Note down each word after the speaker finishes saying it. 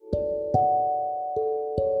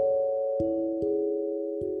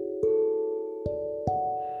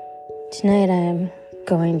Tonight I'm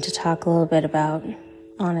going to talk a little bit about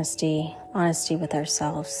honesty with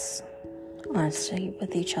ourselves, honesty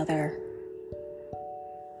with each other,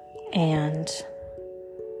 and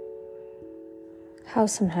how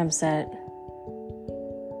sometimes that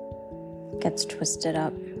gets twisted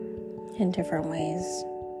up in different ways.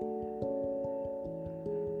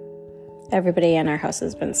 Everybody in our house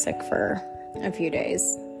has been sick for a few days,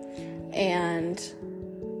 and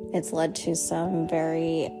it's led to some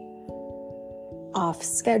very off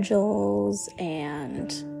schedules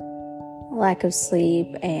and lack of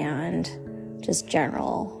sleep and just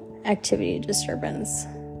general activity disturbance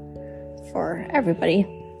for everybody.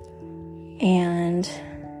 And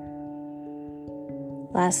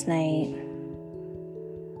last night,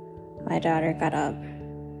 my daughter got up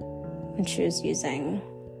and she was using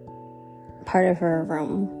part of her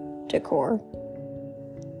room decor,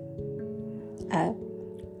 a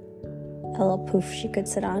little poof she could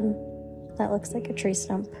sit on that looks like a tree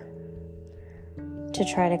stump, to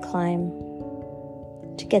try to climb,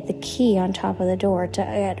 to get the key on top of the door to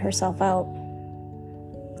get herself out.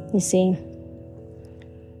 You see,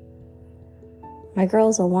 my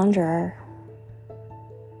girl's a wanderer,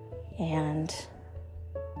 and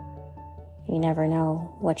you never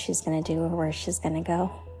know what she's going to do or where she's going to go,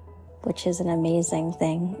 which is an amazing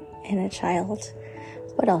thing in a child,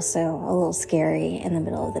 but also a little scary in the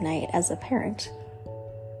middle of the night as a parent.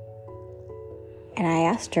 And I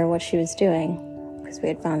asked her what she was doing, because we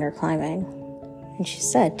had found her climbing, and she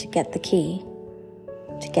said to get the key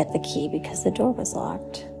because the door was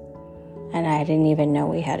locked. And I didn't even know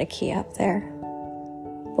we had a key up there,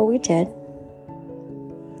 but we did.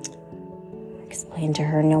 I explained to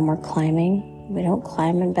her, no more climbing. We don't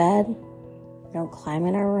climb in bed. We don't climb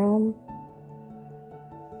in our room.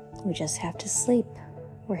 We just have to sleep.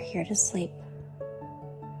 We're here to sleep.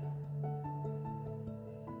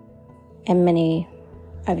 And many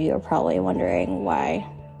of you are probably wondering why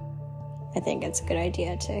I think it's a good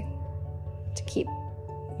idea to keep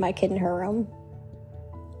my kid in her room.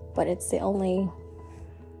 But it's the only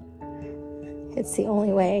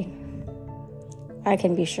way I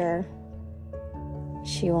can be sure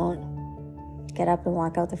she won't get up and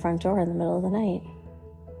walk out the front door in the middle of the night.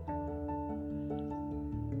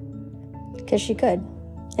 Because she could,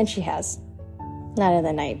 and she has. Not in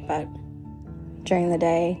the night, but during the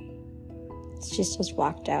day, she's just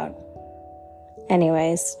walked out.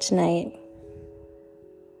 Anyways, tonight,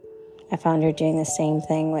 I found her doing the same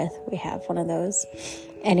thing we have one of those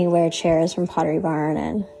anywhere chairs from Pottery Barn,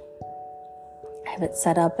 and I have it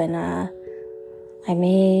set up in I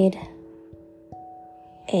made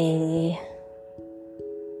a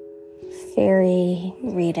fairy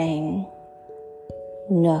reading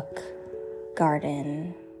nook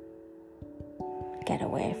garden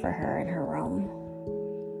getaway for her in her room.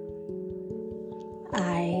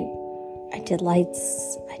 I did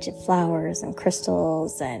lights, I did flowers and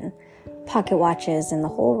crystals and pocket watches, and the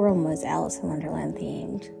whole room was Alice in Wonderland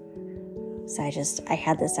themed. So I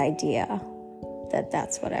had this idea that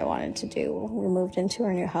that's what I wanted to do when we moved into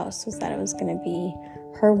our new house, was that it was going to be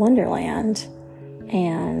her Wonderland.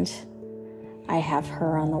 And I have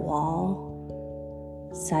her on the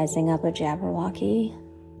wall sizing up a Jabberwocky.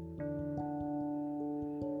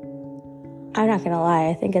 I'm not going to lie,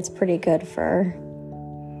 I think it's pretty good for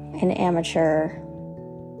an amateur.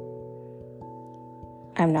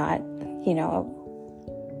 I'm not,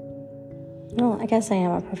 well, I guess I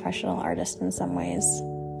am a professional artist in some ways,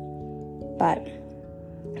 but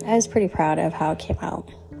I was pretty proud of how it came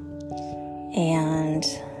out. And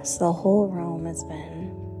so the whole room has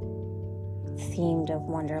been themed of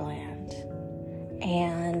Wonderland.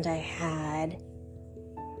 And I had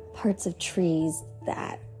parts of trees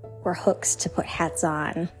that were hooks to put hats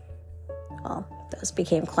on. Well, those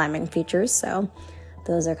became climbing features, so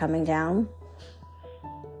those are coming down.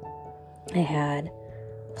 I had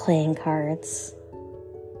playing cards,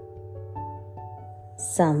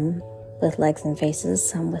 some with legs and faces,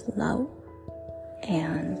 some with no,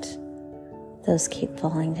 and those keep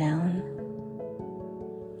falling down.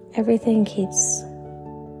 Everything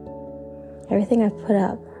I've put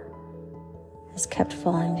up has kept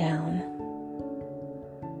falling down.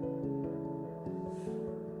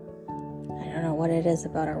 I don't know what it is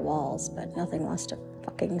about our walls, but nothing wants to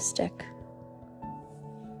fucking stick.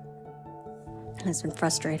 And it's been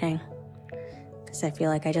frustrating, because I feel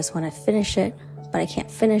like I just want to finish it, but I can't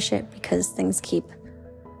finish it because things keep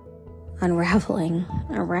unraveling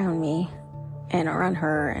around me and around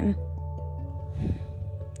her. And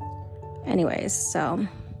anyways, so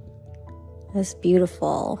this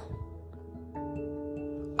beautiful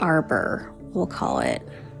arbor, we'll call it.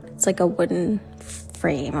 It's like a wooden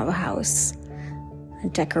frame of a house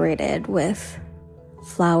decorated with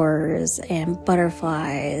flowers and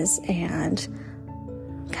butterflies and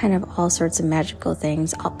kind of all sorts of magical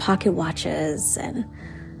things, all pocket watches, and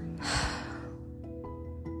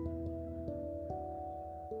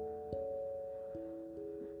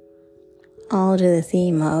all to the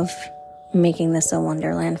theme of making this a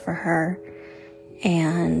wonderland for her,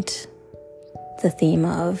 and the theme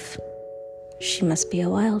of she must be a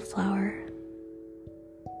wildflower,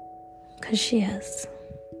 because she is.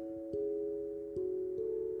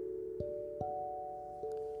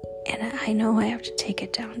 And I know I have to take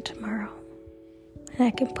it down tomorrow, and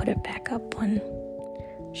I can put it back up when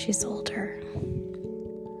she's older.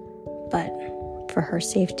 But for her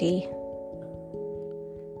safety,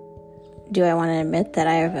 do I want to admit that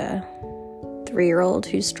I have a 3-year-old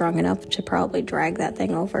who's strong enough to probably drag that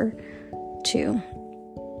thing over to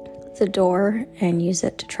the door and use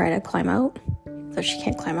it to try to climb out, though she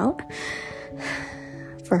can't climb out?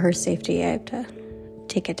 For her safety, I have to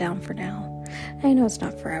take it down for now. I know it's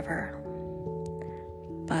not forever,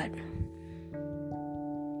 but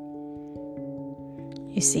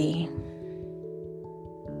you see,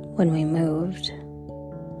 when we moved,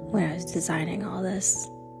 when I was designing all this,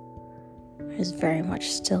 I was very much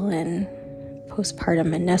still in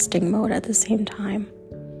postpartum and nesting mode at the same time,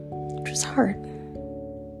 which was hard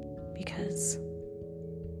because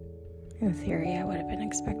in theory I would have been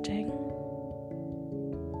expecting,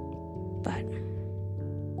 but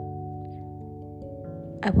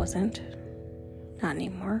I wasn't, not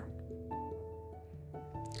anymore.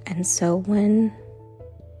 And so when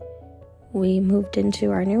we moved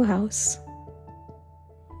into our new house,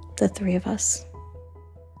 the 3 of us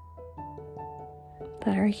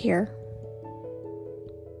that are here,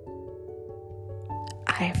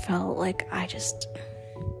 I felt like I just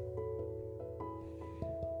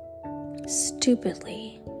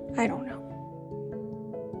stupidly, I don't know,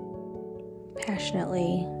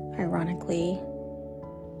 passionately, ironically,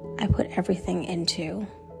 I put everything into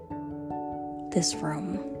this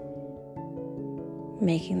room,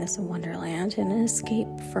 making this a wonderland and an escape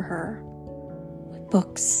for her, with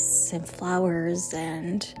books and flowers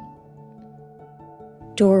and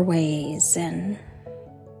doorways, and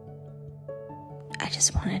I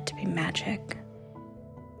just wanted it to be magic.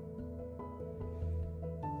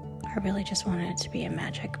 I really just wanted it to be a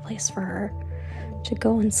magic place for her to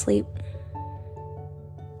go and sleep.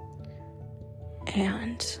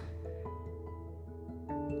 And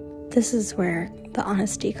this is where the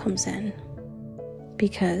honesty comes in,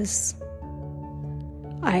 because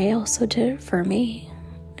I also did it for me,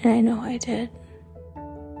 and I know I did,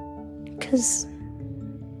 because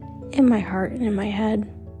in my heart and in my head,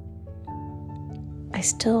 I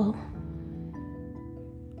still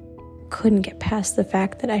couldn't get past the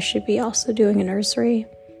fact that I should be also doing a nursery,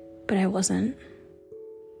 but I wasn't.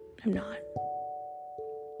 I'm not.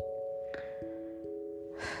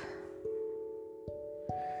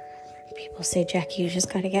 People say, Jackie, you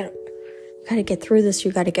just gotta get through this.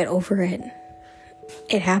 You gotta get over it.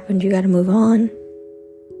 It happened. You gotta move on.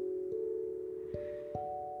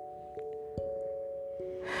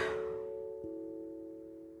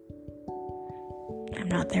 I'm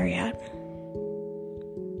not there yet.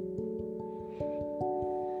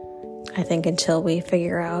 I think until we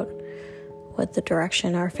figure out what the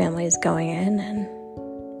direction our family is going in and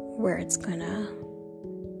where it's gonna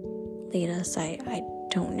lead us, I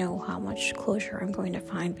don't know how much closure I'm going to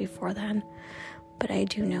find before then, but I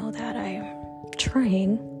do know that I'm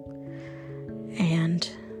trying, and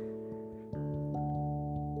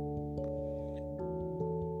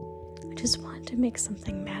I just wanted to make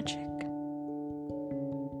something magic.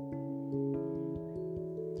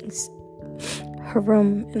 Her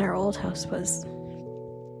room in our old house was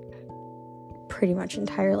pretty much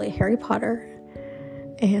entirely Harry Potter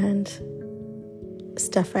and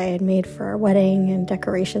stuff I had made for our wedding and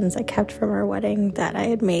decorations I kept from our wedding that I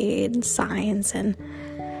had made, and signs, and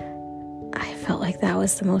I felt like that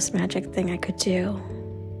was the most magic thing I could do.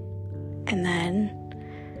 And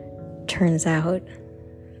then turns out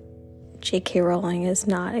J.K. Rowling is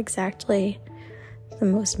not exactly the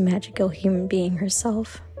most magical human being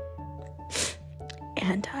herself.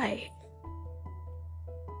 And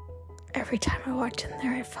every time I walked in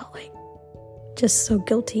there, I felt like just so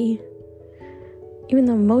guilty. Even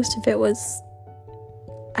though most of it was,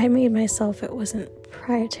 I made myself, it wasn't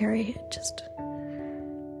proprietary. It just,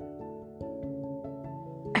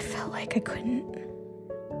 I felt like I couldn't.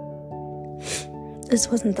 This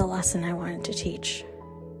wasn't the lesson I wanted to teach.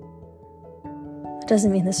 It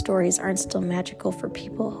doesn't mean the stories aren't still magical for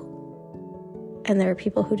people. And there are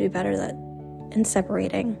people who do better in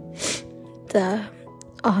separating the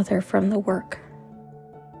author from the work.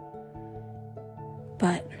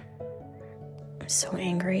 But I'm so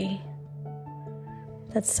angry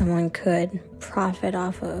that someone could profit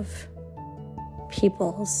off of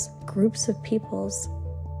groups of people's,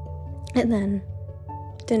 and then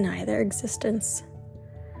deny their existence.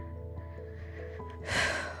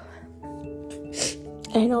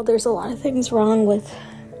 I know there's a lot of things wrong with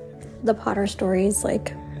the Potter stories,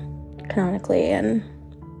 like canonically and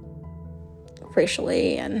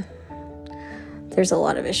racially, and there's a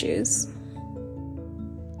lot of issues.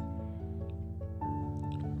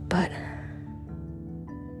 But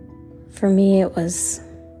for me it was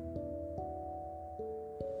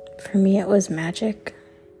magic,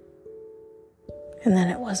 and then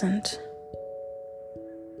it wasn't.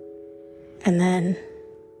 And then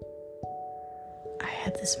I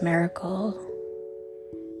had this miracle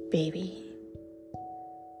baby,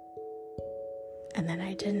 and then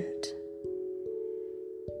I didn't.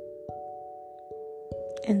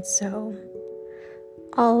 And so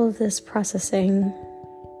all of this processing,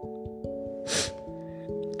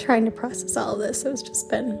 trying to process all of this, it's just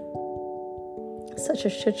been such a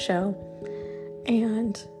shit show.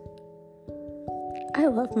 And I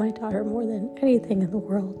love my daughter more than anything in the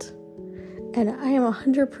world, and I am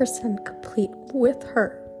 100% complete with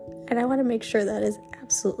her, and I want to make sure that is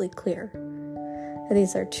absolutely clear. And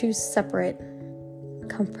these are two separate,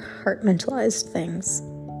 compartmentalized things.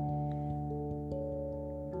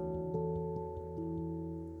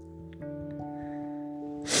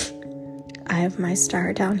 I have my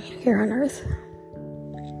star down here on Earth,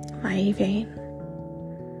 my vein,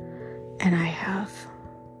 and I have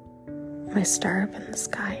my star up in the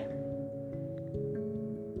sky.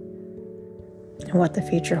 And what the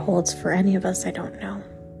future holds for any of us, I don't know.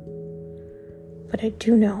 But I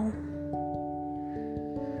do know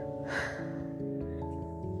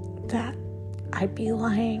that I'd be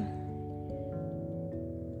lying.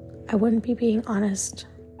 I wouldn't be being honest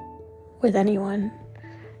with anyone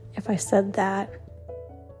if I said that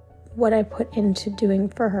what I put into doing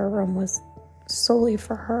for her room was solely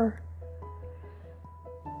for her.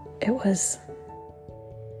 It was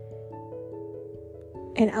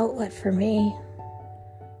an outlet for me.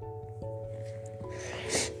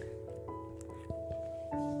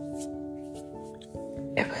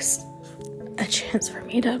 It was a chance for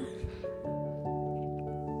me to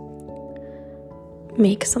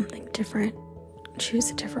make something different,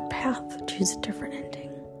 choose a different path, choose a different ending.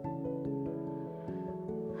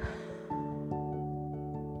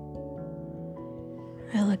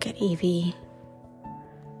 I look at Evie,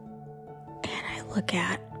 and I look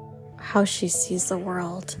at how she sees the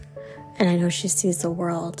world, and I know she sees the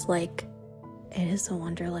world like it is a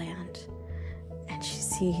wonderland, and she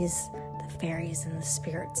sees the fairies and the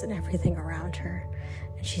spirits and everything around her,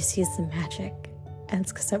 and she sees the magic, and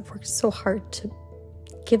it's because I've worked so hard to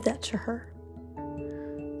give that to her,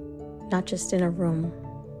 not just in a room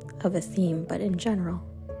of a theme, but in general.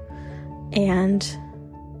 And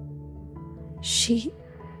she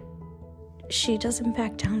doesn't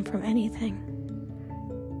back down from anything.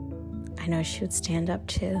 I know she would stand up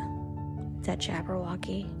to that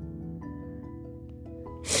Jabberwocky.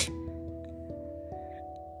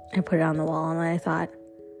 I put it on the wall, and I thought,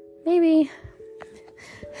 maybe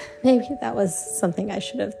that was something I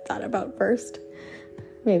should have thought about first.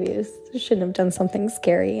 Maybe I shouldn't have done something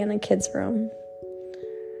scary in a kid's room.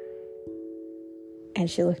 And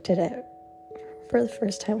she looked at it for the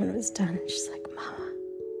first time when it was done, and she's like, Mama,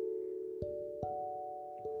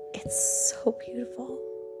 it's so beautiful.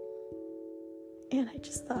 And I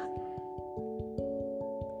just thought,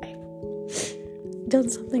 I've done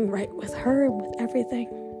something right with her and with everything,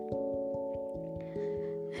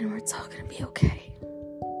 and it's all gonna be okay.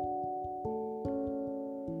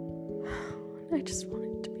 I just want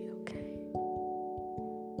it to be okay.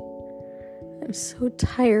 I'm so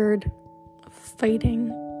tired of fighting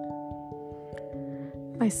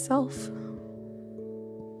myself.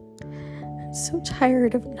 I'm so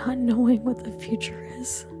tired of not knowing what the future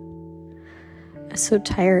is. I'm so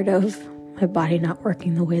tired of my body not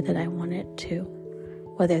working the way that I want it to,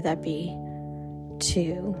 whether that be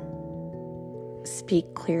to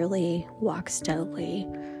speak clearly, walk steadily,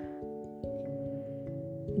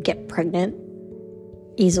 get pregnant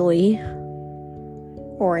easily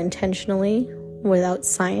or intentionally without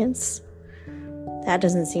science. That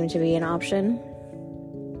doesn't seem to be an option.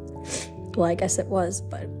 Well, I guess it was,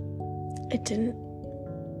 but it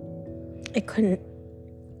couldn't.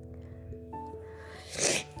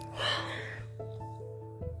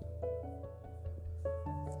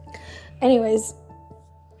 Anyways,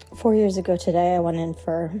 4 years ago today, I went in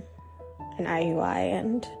for an IUI,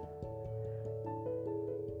 and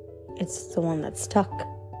it's the one that's stuck.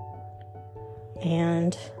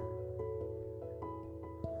 And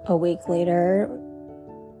a week later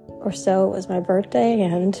or so, it was my birthday,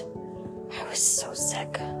 and I was so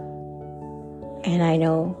sick. And I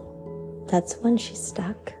know that's when she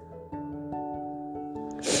stuck.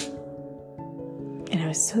 And I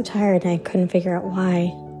was so tired, and I couldn't figure out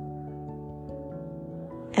why.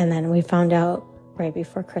 And then we found out right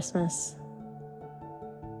before Christmas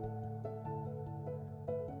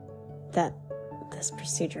that this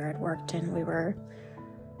procedure had worked, and we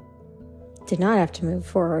did not have to move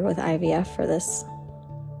forward with IVF for this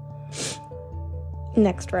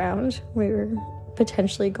next round. We were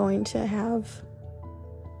potentially going to have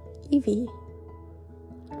Evie.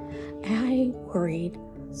 And I worried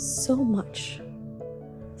so much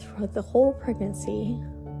throughout the whole pregnancy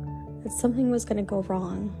that something was going to go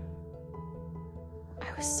wrong.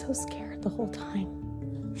 I was so scared the whole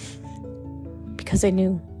time because I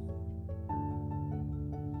knew.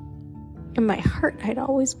 In my heart, I'd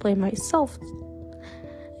always blame myself,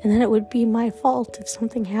 and then it would be my fault if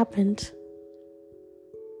something happened.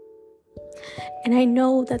 And I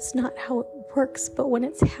know that's not how it works, but when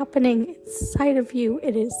it's happening inside of you,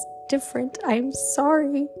 it is different. I'm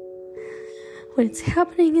sorry. When it's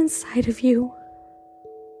happening inside of you,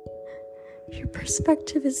 your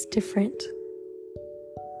perspective is different.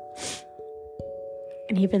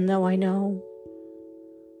 And even though I know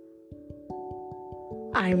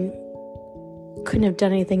I couldn't have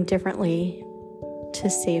done anything differently to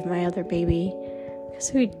save my other baby,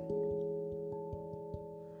 because we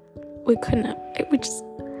couldn't have,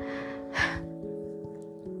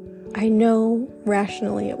 I know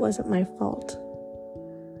rationally it wasn't my fault,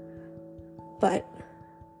 but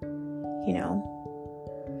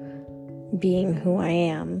being who I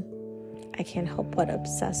am, I can't help but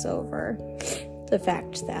obsess over the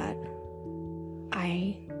fact that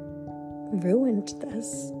I ruined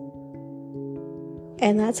this.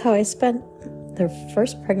 And that's how I spent the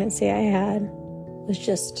first pregnancy I had, was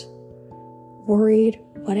just worried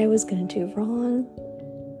what I was going to do wrong.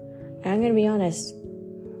 And I'm going to be honest,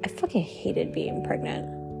 I fucking hated being pregnant.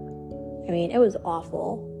 I mean, it was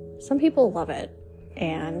awful. Some people love it,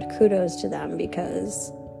 and kudos to them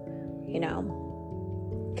because,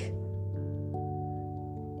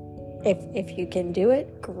 if you can do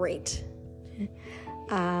it, great.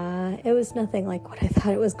 It was nothing like what I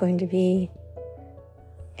thought it was going to be.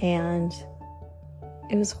 And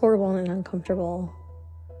it was horrible and uncomfortable.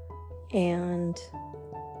 And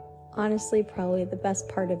honestly, probably the best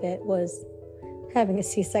part of it was having a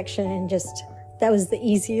C-section, and that was the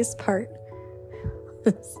easiest part.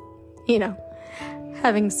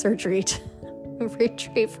 Having surgery to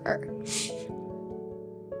retrieve her.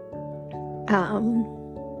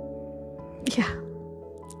 Yeah.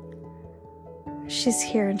 She's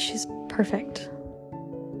here and she's perfect.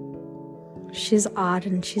 She's odd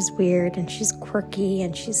and she's weird and she's quirky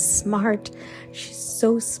and she's smart. She's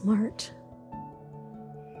so smart.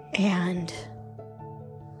 And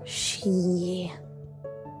she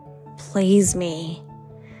plays me.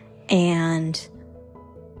 And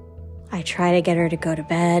I try to get her to go to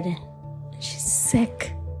bed. She's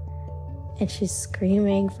sick. And she's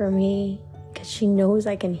screaming for me because she knows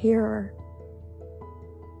I can hear her.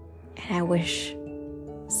 And I wish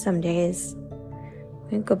some days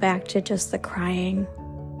we'd go back to just the crying.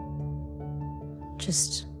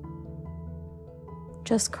 Just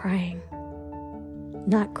crying.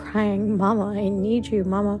 Not crying, Mama, I need you.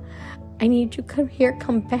 Mama, I need you. Come here,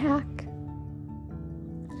 come back.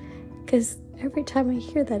 Because every time I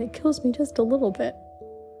hear that, it kills me just a little bit.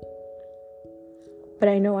 But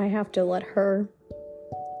I know I have to let her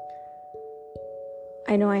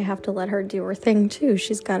do her thing too.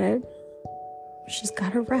 She's gotta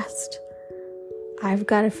rest. I've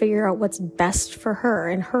got to figure out what's best for her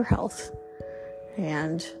and her health.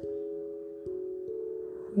 And,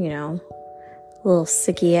 little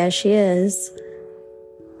sicky as she is,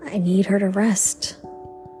 I need her to rest.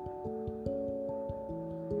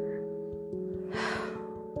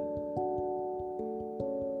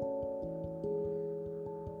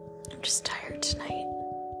 I'm just tired tonight.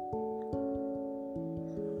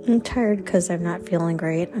 I'm tired because I'm not feeling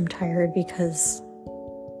great. I'm tired because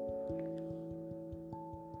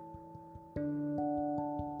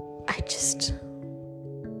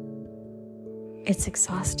it's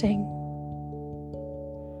exhausting.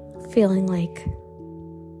 Feeling like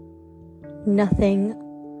nothing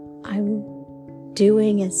I'm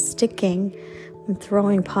doing is sticking. I'm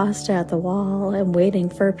throwing pasta at the wall and waiting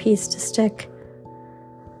for a piece to stick.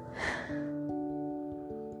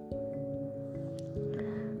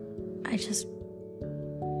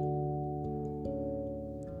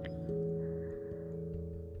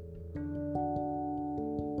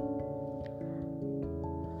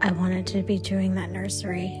 to be doing that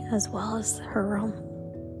nursery as well as her room.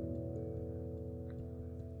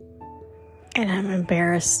 And I'm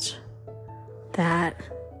embarrassed that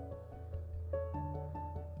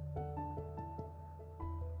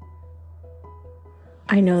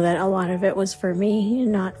I know that a lot of it was for me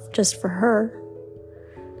and not just for her,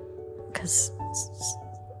 because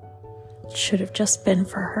it should have just been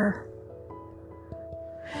for her.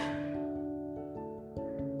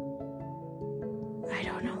 I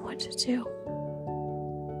don't know what to do.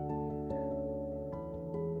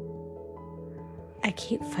 I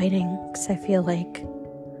keep fighting because I feel like,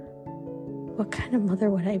 what kind of mother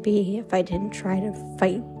would I be if I didn't try to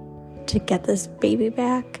fight to get this baby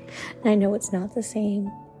back? And I know it's not the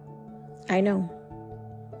same. I know.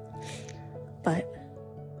 But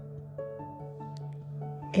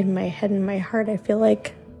in my head and my heart, I feel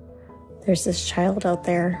like there's this child out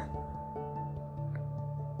there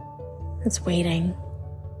that's waiting.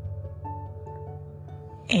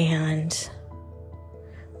 And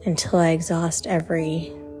until I exhaust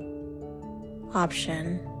every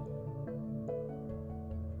option,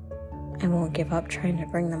 I won't give up trying to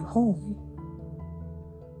bring them home.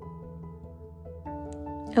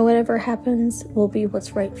 And whatever happens will be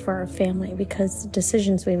what's right for our family, because the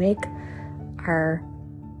decisions we make are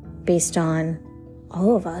based on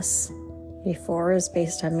all of us. Before it was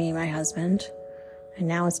based on me and my husband, and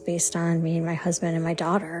now it's based on me and my husband and my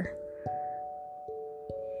daughter.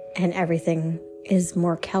 And everything is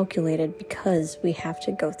more calculated because we have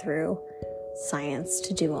to go through science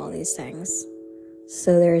to do all these things.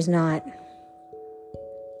 So there's not,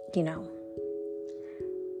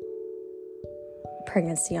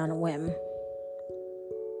 pregnancy on a whim.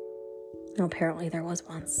 No, apparently there was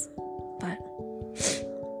once, but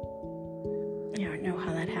I don't know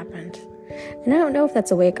how that happened. And I don't know if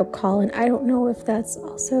that's a wake-up call, and I don't know if that's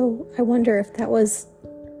also, I wonder if that was,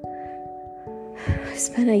 I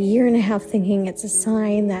spent a year and a half thinking it's a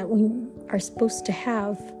sign that we are supposed to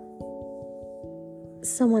have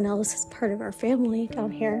someone else as part of our family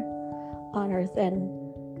down here on earth. And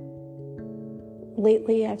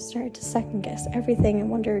lately I've started to second guess everything and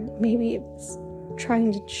wondered maybe it's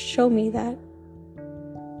trying to show me that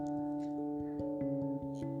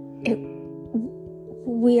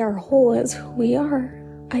we are whole as who we are.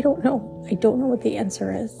 I don't know. I don't know what the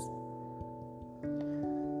answer is.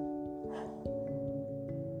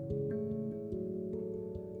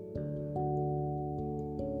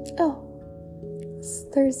 Oh, it's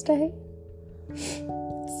Thursday. It's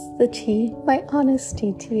the tea, my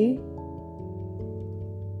HonesTEA tea.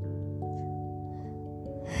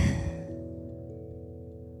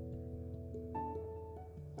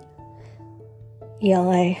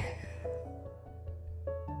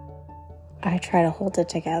 I try to hold it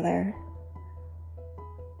together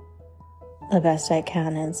the best I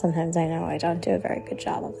can, and sometimes I know I don't do a very good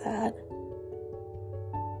job of that.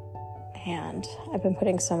 And I've been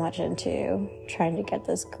putting so much into trying to get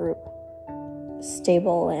this group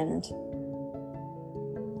stable and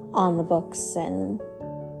on the books and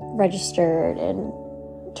registered and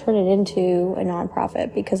turn it into a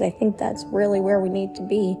nonprofit, because I think that's really where we need to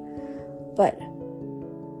be. But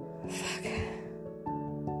fuck.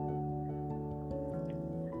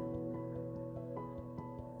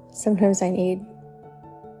 Sometimes I need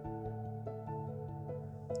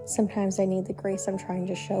the grace I'm trying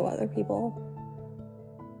to show other people.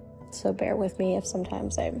 So bear with me if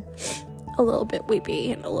sometimes I'm a little bit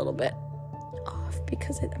weepy and a little bit off,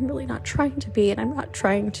 because I'm really not trying to be, and I'm not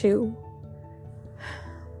trying to.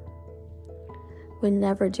 Would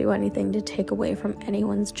never do anything to take away from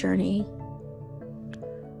anyone's journey.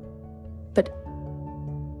 But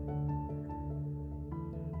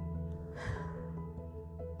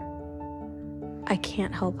I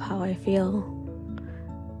can't help how I feel.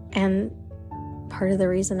 And part of the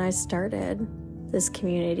reason I started this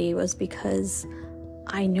community was because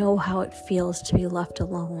I know how it feels to be left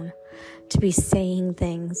alone, to be saying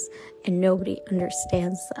things and nobody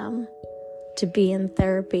understands them, to be in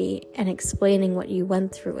therapy and explaining what you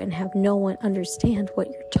went through and have no one understand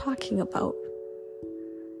what you're talking about.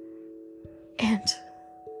 And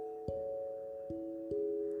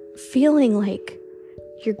feeling like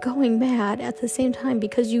you're going mad at the same time,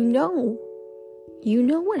 because you know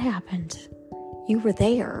what happened. You were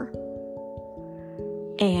there.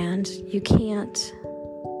 And you can't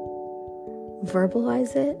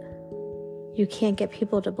verbalize it. You can't get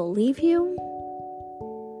people to believe you.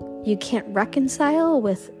 You can't reconcile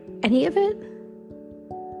with any of it.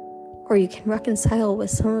 Or you can reconcile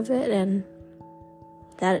with some of it, and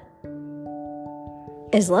that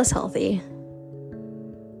is less healthy.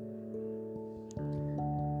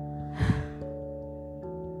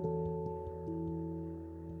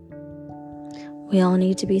 We all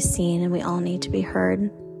need to be seen and we all need to be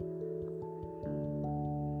heard.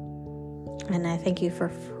 And I thank you for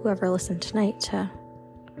whoever listened tonight to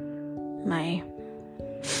my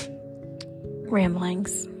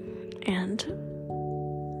ramblings and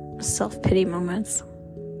self-pity moments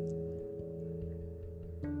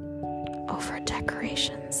over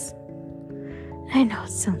decorations. I know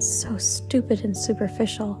it sounds so stupid and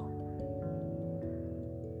superficial,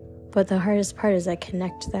 but the hardest part is I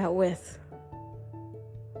connect the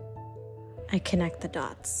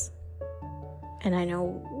dots. And I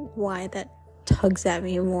know why that tugs at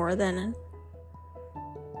me more than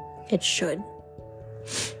it should.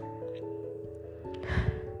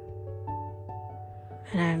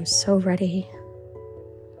 And I'm so ready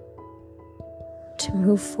to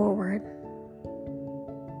move forward.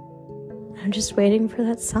 I'm just waiting for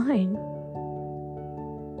that sign.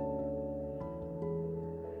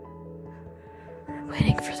 I'm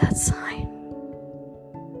waiting for that sign.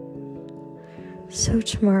 So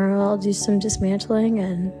tomorrow I'll do some dismantling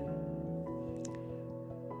and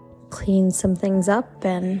clean some things up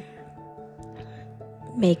and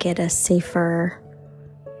make it a safer,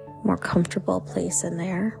 more comfortable place in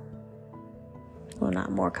there. Well,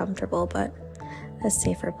 not more comfortable, but a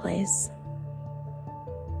safer place.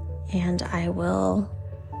 And I will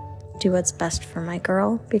do what's best for my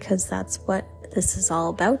girl, because that's what this is all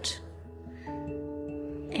about.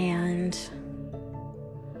 And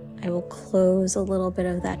I will close a little bit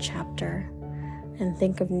of that chapter and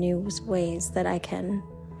think of new ways that I can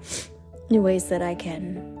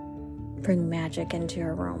bring magic into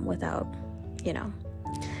her room without,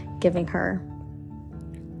 giving her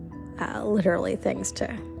literally things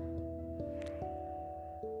to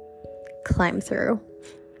climb through,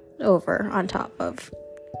 over, on top of,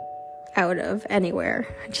 out of, anywhere.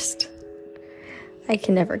 I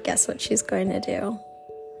can never guess what she's going to do.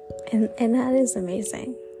 And that is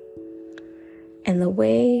amazing. And the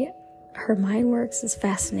way her mind works is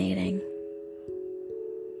fascinating.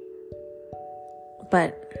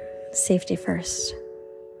 But safety first.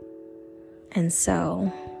 And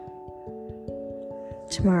so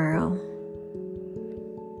tomorrow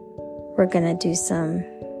we're gonna do some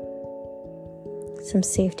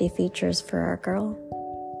safety features for our girl.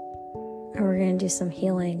 And we're gonna do some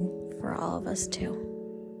healing for all of us too.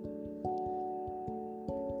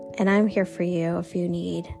 And I'm here for you if you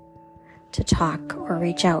need to talk or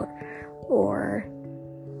reach out or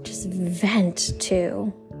just vent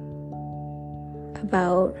to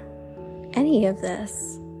about any of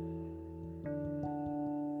this.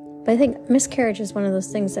 But I think miscarriage is one of those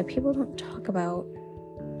things that people don't talk about.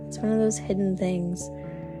 It's one of those hidden things,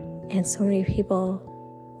 and so many people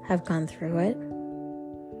have gone through it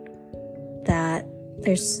that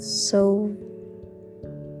there's so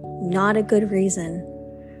not a good reason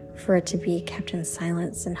for it to be kept in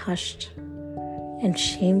silence and hushed and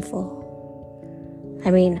shameful.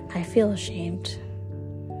 I mean, I feel ashamed,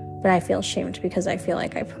 but I feel ashamed because I feel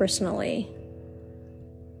like I personally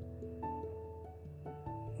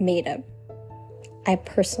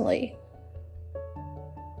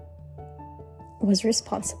was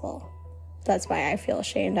responsible. That's why I feel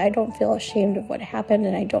ashamed. I don't feel ashamed of what happened,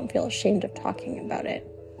 and I don't feel ashamed of talking about it.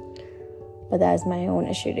 But that is my own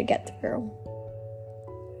issue to get through.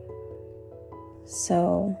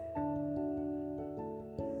 So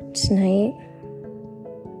tonight,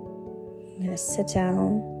 I'm going to sit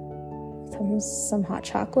down with some hot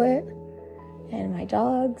chocolate and my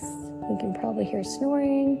dogs. You can probably hear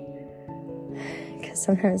snoring because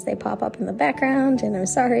sometimes they pop up in the background, and I'm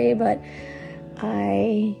sorry, but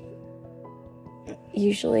I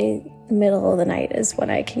usually the middle of the night is when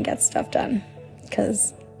I can get stuff done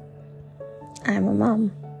because I'm a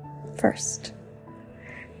mom first.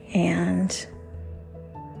 And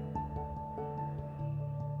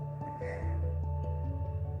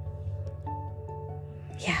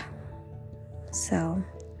yeah, so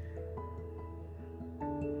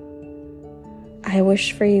I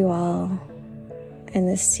wish for you all in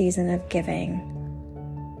this season of giving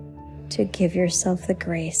to give yourself the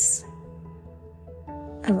grace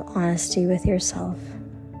of honesty with yourself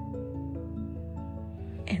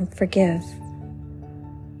and forgive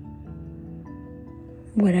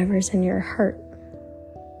whatever's in your heart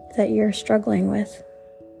that you're struggling with.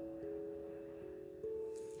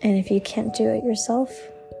 And if you can't do it yourself,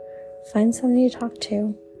 find somebody to talk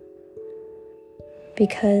to.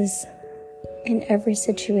 Because in every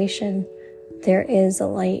situation, there is a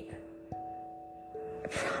light. I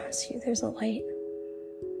promise you, there's a light.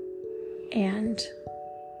 And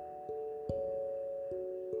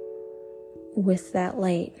with that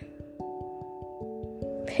light,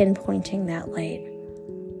 pinpointing that light,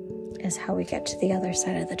 is how we get to the other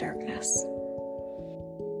side of the darkness.